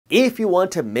If you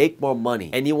want to make more money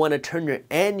and you want to turn your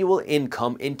annual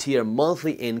income into your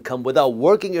monthly income without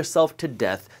working yourself to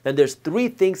death, then there's three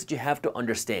things that you have to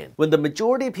understand. When the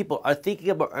majority of people are thinking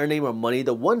about earning more money,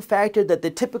 the one factor that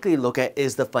they typically look at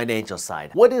is the financial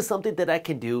side. What is something that I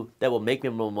can do that will make me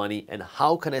more money, and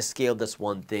how can I scale this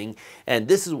one thing? And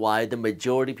this is why the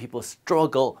majority of people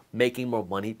struggle making more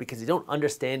money, because they don't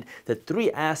understand the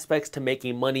three aspects to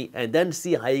making money and then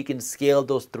see how you can scale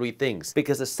those three things.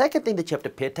 Because the second thing that you have to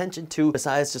pay attention to,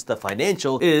 besides just the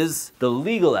financial, is the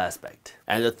legal aspect.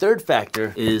 And the third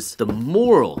factor is the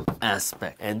moral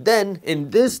aspect. And then in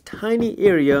this tiny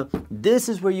area, this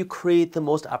is where you create the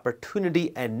most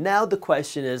opportunity. And now the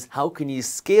question is, how can you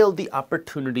scale the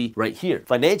opportunity right here?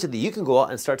 Financially, you can go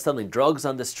out and start selling drugs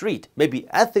on the street. Maybe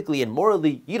ethically and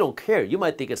morally, you don't care. You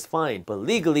might think it's fine, but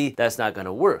legally, that's not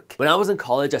gonna work. When I was in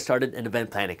college, I started an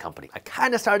event planning company. I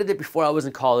kind of started it before I was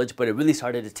in college, but it really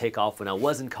started to take off when I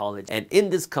was in college. And in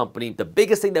this company, the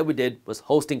biggest thing that we did was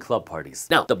hosting club parties.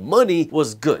 Now, the money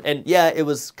was good. And yeah, it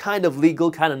was kind of legal,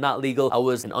 kind of not legal. I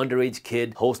was an underage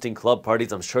kid hosting club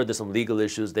parties. I'm sure there's some legal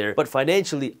issues there, but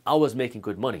financially, I was making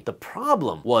good money. The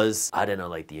problem was I didn't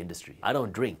like the industry. I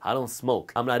don't drink. I don't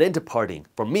smoke. I'm not into partying.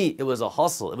 For me, it was a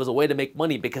hustle. It was a way to make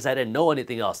money because I didn't know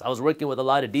anything else. I was working with a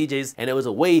lot of DJs, and it was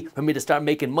a way for me to start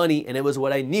making money, and it was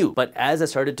what I knew. But as I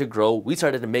started to grow, we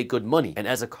started to make good money. And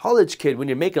as a college kid, when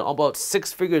you're making about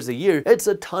 6 figures a year, it's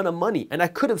a ton of money. And I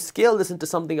could have scaled this into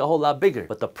something a whole lot bigger.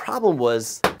 But the problem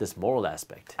was this moral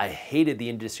aspect. I hated the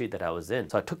industry that I was in.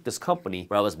 So I took this company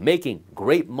where I was making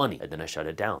great money, and then I shut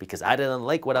it down because I didn't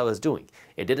like what I was doing.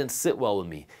 It didn't sit well with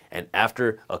me. And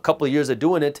after a couple of years of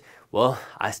doing it, well,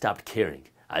 I stopped caring.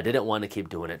 I didn't want to keep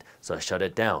doing it, so I shut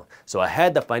it down. So I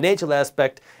had the financial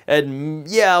aspect, and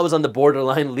yeah, I was on the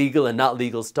borderline legal and not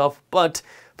legal stuff, but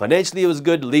financially it was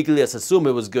good, legally let's assume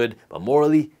it was good, but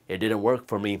morally it didn't work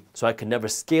for me, so I could never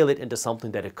scale it into something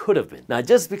that it could have been. Now,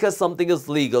 just because something is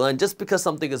legal and just because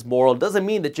something is moral doesn't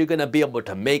mean that you're gonna be able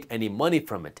to make any money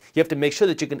from it. You have to make sure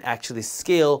that you can actually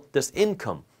scale this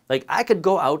income. Like, I could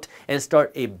go out and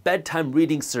start a bedtime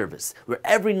reading service where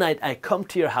every night I come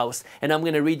to your house and I'm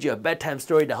gonna read you a bedtime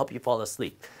story to help you fall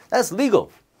asleep. That's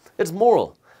legal, it's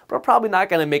moral, but I'm probably not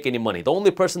gonna make any money. The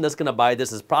only person that's gonna buy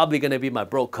this is probably gonna be my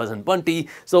broke cousin Bunty.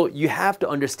 So you have to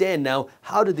understand now,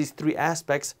 how do these three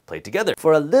aspects play together?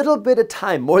 For a little bit of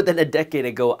time, more than a decade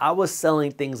ago, I was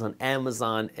selling things on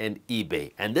Amazon and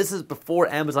eBay. And this is before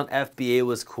Amazon FBA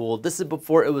was cool. This is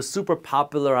before it was super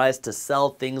popularized to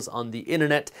sell things on the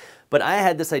internet. But I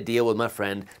had this idea with my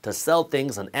friend to sell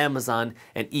things on Amazon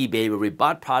and eBay, where we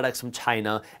bought products from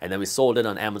China and then we sold it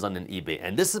on Amazon and eBay.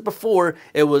 And this is before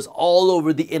it was all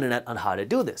over the internet on how to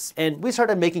do this. And we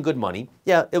started making good money.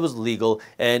 Yeah, it was legal,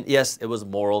 and yes, it was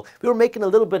moral. We were making a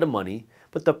little bit of money,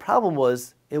 but the problem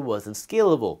was it wasn't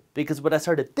scalable. Because what I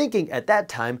started thinking at that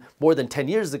time, more than 10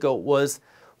 years ago, was,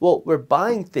 well, we're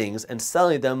buying things and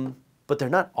selling them, but they're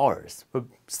not ours. We're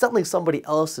selling somebody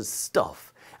else's stuff.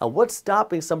 And what's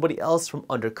stopping somebody else from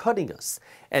undercutting us?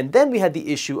 And then we had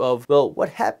the issue of, well, what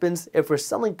happens if we're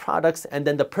selling products and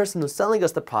then the person who's selling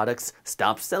us the products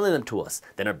stops selling them to us?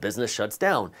 Then our business shuts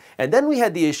down. And then we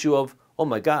had the issue of, oh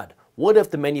my God, what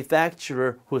if the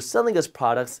manufacturer who's selling us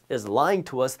products is lying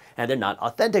to us and they're not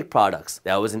authentic products?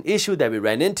 That was an issue that we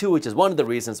ran into, which is one of the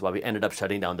reasons why we ended up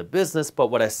shutting down the business. But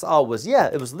what I saw was, yeah,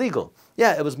 it was legal.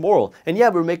 Yeah, it was moral. And yeah,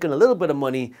 we were making a little bit of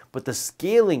money, but the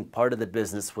scaling part of the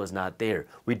business was not there.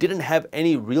 We didn't have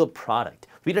any real product.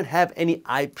 We didn't have any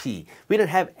IP. We didn't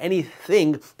have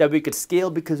anything that we could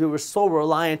scale because we were so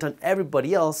reliant on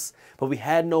everybody else, but we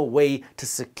had no way to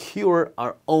secure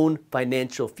our own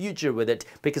financial future with it.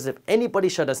 Because if anybody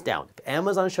shut us down, if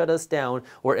Amazon shut us down,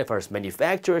 or if our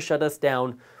manufacturer shut us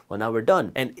down, well, now we're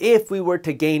done. And if we were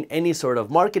to gain any sort of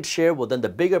market share, well, then the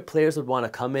bigger players would want to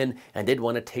come in and they'd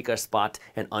want to take our spot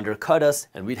and undercut us,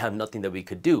 and we'd have nothing that we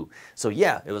could do. So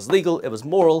yeah, it was legal, it was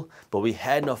moral, but we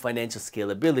had no financial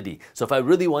scalability. So if I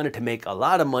really wanted to make a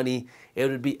lot of money, it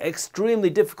would be extremely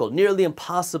difficult, nearly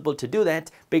impossible to do that,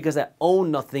 because I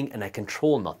own nothing and I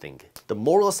control nothing. The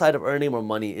moral side of earning more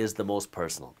money is the most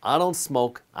personal. I don't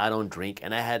smoke, I don't drink,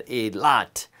 and I had a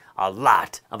lot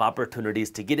of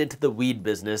opportunities to get into the weed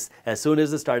business as soon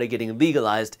as it started getting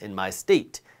legalized in my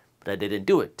state, but I didn't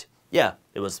do it. Yeah,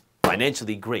 it was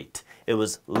financially great. It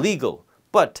was legal,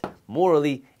 But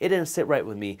morally, it didn't sit right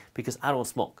with me because I don't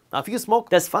smoke. Now, if you smoke,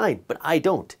 that's fine, but I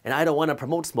don't. And I don't want to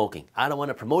promote smoking. I don't want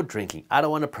to promote drinking. I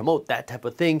don't want to promote that type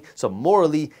of thing. So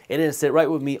morally, it didn't sit right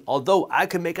with me, although I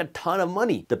could make a ton of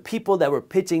money. The people that were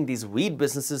pitching these weed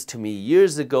businesses to me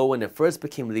years ago when it first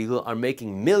became legal are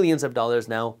making millions of dollars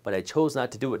now, but I chose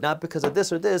not to do it, not because of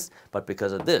this or this, but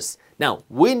because of this. Now,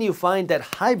 when you find that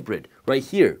hybrid right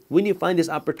here, when you find this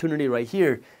opportunity right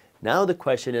here, now the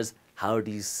question is, how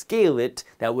do you scale it?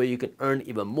 That way you can earn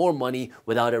even more money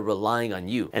without it relying on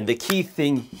you. And the key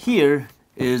thing here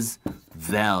is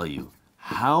value.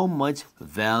 How much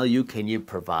value can you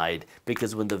provide?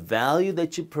 Because when the value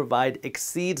that you provide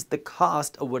exceeds the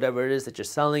cost of whatever it is that you're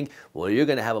selling, well, you're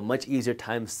gonna have a much easier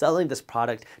time selling this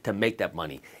product to make that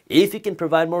money. If you can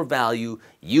provide more value,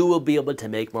 you will be able to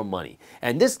make more money.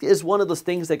 And this is one of those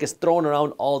things that gets thrown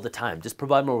around all the time. Just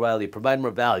provide more value, provide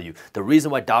more value. The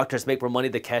reason why doctors make more money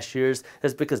than cashiers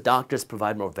is because doctors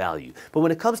provide more value. But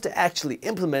when it comes to actually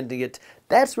implementing it,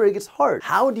 that's where it gets hard.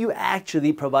 How do you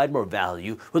actually provide more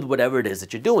value with whatever it is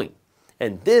that you're doing?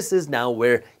 And this is now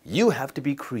where you have to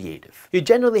be creative. You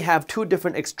generally have two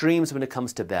different extremes when it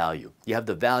comes to value. You have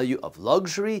the value of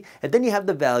luxury, and then you have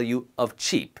the value of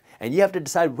cheap. And you have to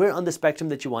decide where on the spectrum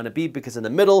that you want to be, because in the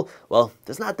middle, well,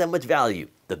 there's not that much value.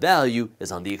 The value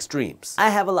is on the extremes. I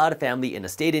have a lot of family in a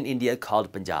state in India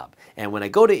called Punjab. And when I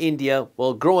go to India,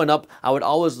 well, growing up, I would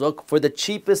always look for the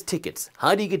cheapest tickets.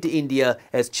 How do you get to India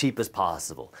as cheap as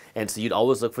possible? And so you'd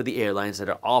always look for the airlines that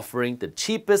are offering the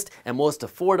cheapest and most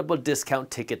affordable discount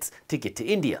tickets to get to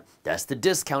India. That's the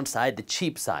discount side, the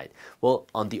cheap side. Well,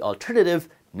 on the alternative,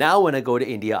 now when I go to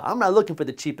India, I'm not looking for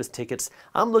the cheapest tickets.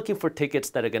 I'm looking for tickets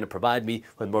that are going to provide me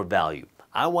with more value.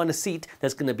 I want a seat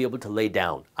that's going to be able to lay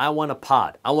down. I want a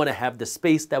pod. I want to have the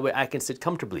space that way I can sit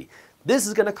comfortably. This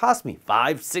is going to cost me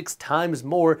 5-6 times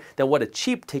more than what a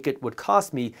cheap ticket would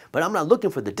cost me, but I'm not looking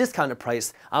for the discounted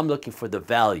price. I'm looking for the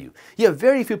value. You have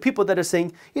very few people that are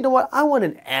saying, you know what, I want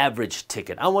an average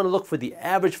ticket. I want to look for the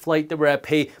average flight that where I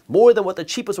pay more than what the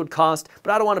cheapest would cost,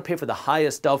 but I don't want to pay for the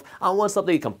highest stuff. I want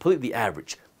something completely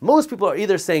average. Most people are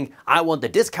either saying, I want the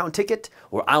discount ticket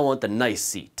or I want the nice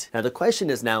seat. Now the question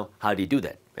is now, how do you do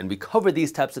that? And we cover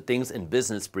these types of things in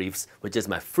Business Briefs, which is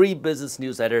my free business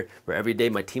newsletter where every day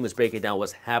my team is breaking down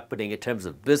what's happening in terms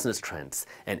of business trends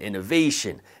and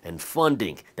innovation and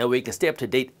funding. That way you can stay up to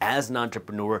date as an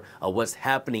entrepreneur of what's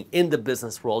happening in the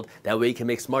business world. That way you can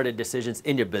make smarter decisions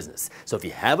in your business. So if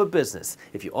you have a business,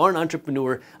 if you are an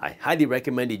entrepreneur, I highly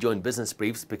recommend you join Business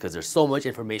Briefs because there's so much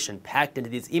information packed into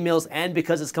these emails and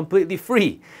because it's completely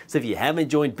free. So if you haven't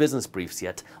joined Business Briefs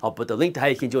yet, I'll put the link to how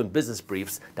you can join Business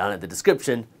Briefs down in the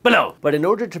description below. But in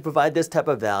order to provide this type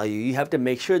of value, you have to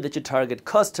make sure that your target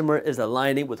customer is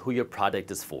aligning with who your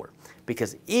product is for.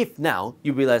 Because if now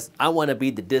you realize, I want to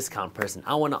be the discount person,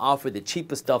 I want to offer the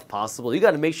cheapest stuff possible, you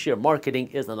got to make sure your marketing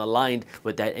is aligned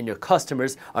with that and your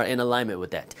customers are in alignment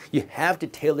with that. You have to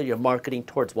tailor your marketing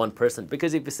towards one person,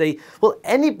 because if you say, well,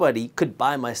 anybody could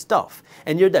buy my stuff,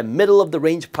 and you're that middle of the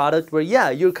range product where, yeah,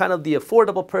 you're kind of the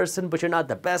affordable person, but you're not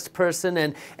the best person,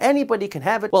 and anybody can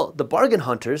have it. Well, the bargain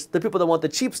hunters, the people that want the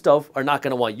cheap stuff, are not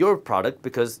going to want your product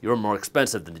because you're more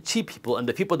expensive than the cheap people, and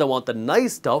the people that want the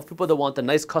nice stuff, people that want the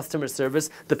nice customer service,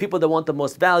 the people that want the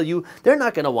most value, they're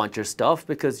not going to want your stuff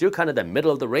because you're kind of the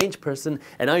middle of the range person,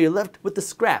 and now you're left with the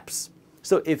scraps.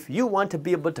 So if you want to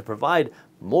be able to provide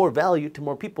more value to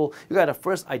more people, you got to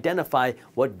first identify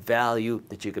what value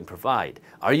that you can provide.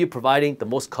 Are you providing the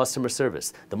most customer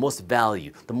service, the most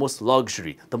value, the most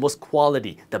luxury, the most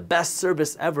quality, the best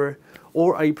service ever?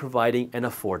 Or are you providing an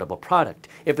affordable product?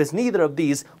 If it's neither of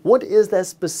these, what is that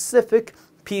specific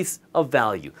piece of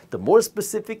value? The more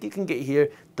specific you can get here,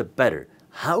 the better.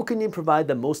 How can you provide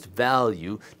the most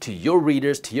value to your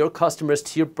readers, to your customers,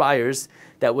 to your buyers?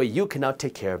 That way you can now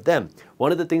take care of them.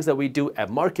 One of the things that we do at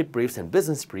Market Briefs and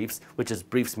Business Briefs, which is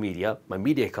Briefs Media, my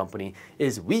media company,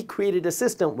 is we created a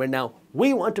system where now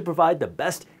we want to provide the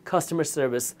best customer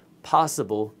service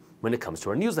possible when it comes to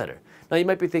our newsletter. Now you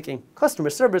might be thinking, customer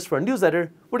service for a newsletter?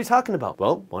 What are you talking about?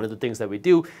 Well, one of the things that we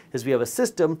do is we have a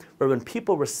system where when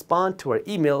people respond to our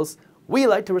emails, we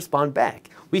like to respond back.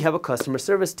 We have a customer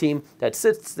service team that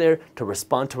sits there to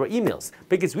respond to our emails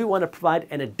because we want to provide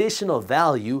an additional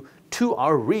value to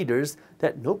our readers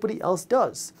that nobody else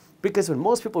does. Because when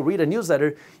most people read a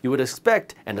newsletter, you would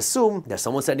expect and assume that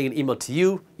someone's sending an email to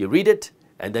you, you read it,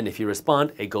 and then if you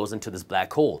respond, it goes into this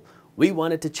black hole. We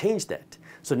wanted to change that.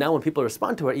 So now when people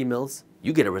respond to our emails,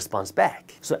 you get a response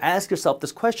back. So ask yourself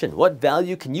this question: what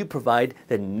value can you provide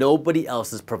that nobody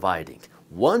else is providing?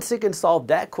 Once you can solve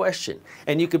that question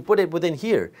and you can put it within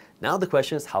here, now the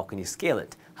question is, how can you scale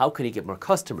it? How can you get more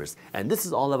customers? And this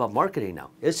is all about marketing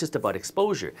now. It's just about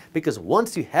exposure, because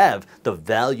once you have the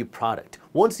value product,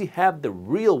 once you have the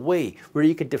real way where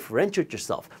you can differentiate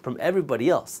yourself from everybody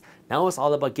else, now it's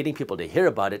all about getting people to hear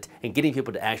about it and getting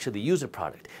people to actually use the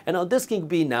product. And now this can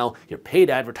be now your paid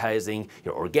advertising,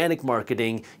 your organic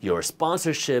marketing, your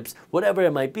sponsorships, whatever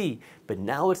it might be. But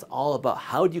now it's all about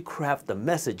how do you craft the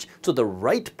message so the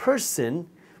right person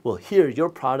will hear your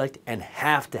product and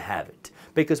have to have it.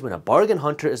 Because when a bargain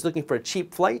hunter is looking for a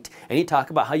cheap flight and you talk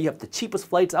about how you have the cheapest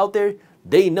flights out there,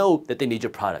 they know that they need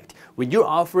your product. When you're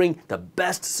offering the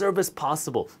best service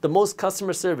possible, the most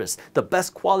customer service, the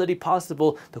best quality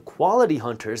possible, the quality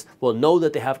hunters will know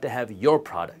that they have to have your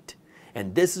product.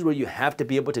 And this is where you have to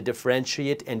be able to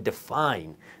differentiate and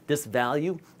define this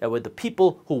value that with the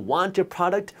people who want your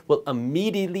product will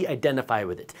immediately identify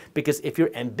with it. Because if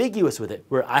you're ambiguous with it,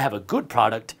 where I have a good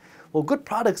product, well, good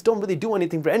products don't really do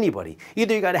anything for anybody.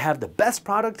 Either you got to have the best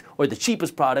product or the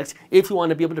cheapest product if you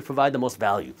want to be able to provide the most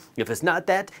value. If it's not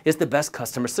that, it's the best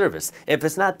customer service. If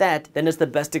it's not that, then it's the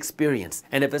best experience.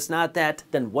 And if it's not that,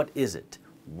 then what is it?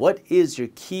 What is your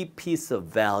key piece of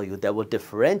value that will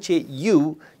differentiate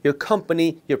you, your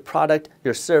company, your product,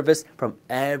 your service from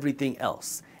everything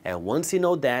else? And once you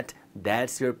know that,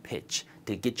 that's your pitch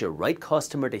to get your right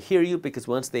customer to hear you, because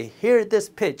once they hear this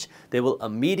pitch, they will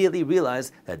immediately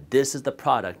realize that this is the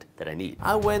product that I need.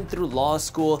 I went through law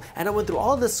school and I went through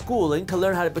all this schooling to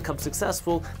learn how to become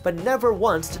successful, but never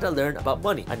once did I learn about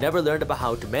money. I never learned about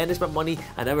how to manage my money,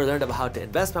 I never learned about how to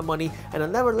invest my money, and I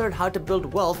never learned how to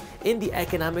build wealth in the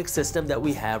economic system that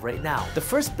we have right now. The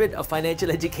first bit of financial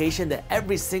education that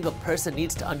every single person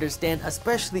needs to understand,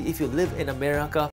 especially if you live in America,